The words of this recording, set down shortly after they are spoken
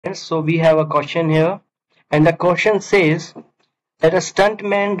So we have a question here, and the question says that a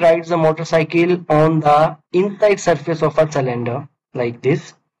stuntman rides a motorcycle on the inside surface of a cylinder like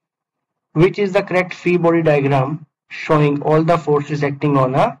this, which is the correct free body diagram showing all the forces acting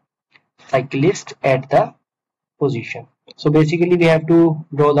on a cyclist at the position. So basically we have to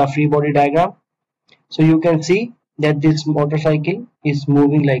draw the free body diagram. So you can see that this motorcycle is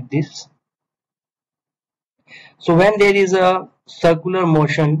moving like this. So when there is a circular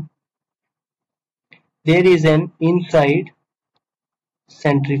motion, there is an inside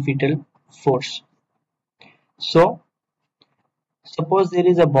centripetal force. So suppose there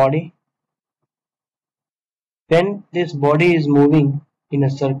is a body. When this body is moving in a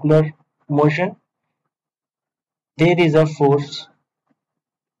circular motion, there is a force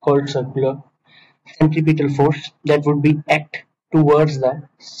called circular centripetal force that would be act towards the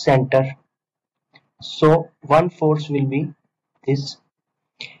center. So one force will be this,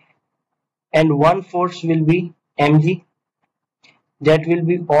 and one force will be mg, that will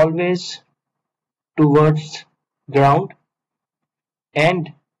be always towards ground.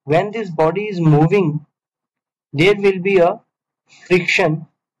 And when this body is moving, there will be a friction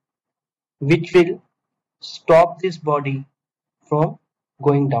which will stop this body from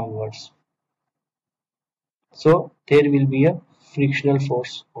going downwards. So there will be a frictional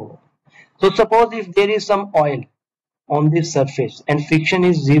force over. So suppose if there is some oil on this surface and friction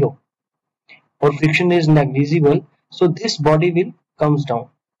is zero or friction is negligible, so this body will comes down.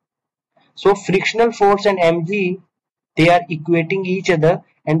 So frictional force and mg, they are equating each other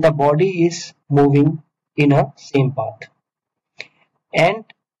and the body is moving in a same path. And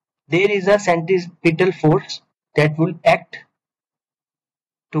there is a centripetal force that will act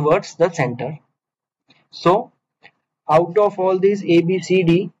towards the center. So out of all these A, B, C,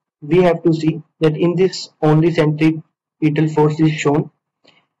 D, we have to see that in this only centripetal force is shown,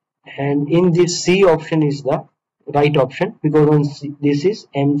 and in this C option is the right option, because on C, this is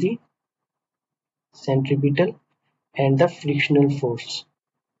mg, centripetal, and the frictional force.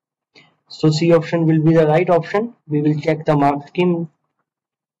 So C option will be the right option. We will check the mark scheme.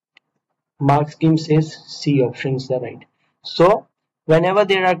 Mark scheme says C option is the right. So whenever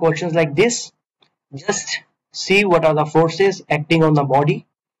there are questions like this, just see what are the forces acting on the body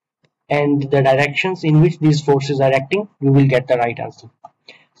and the directions in which these forces are acting. You will get the right answer.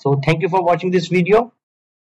 So thank you for watching this video.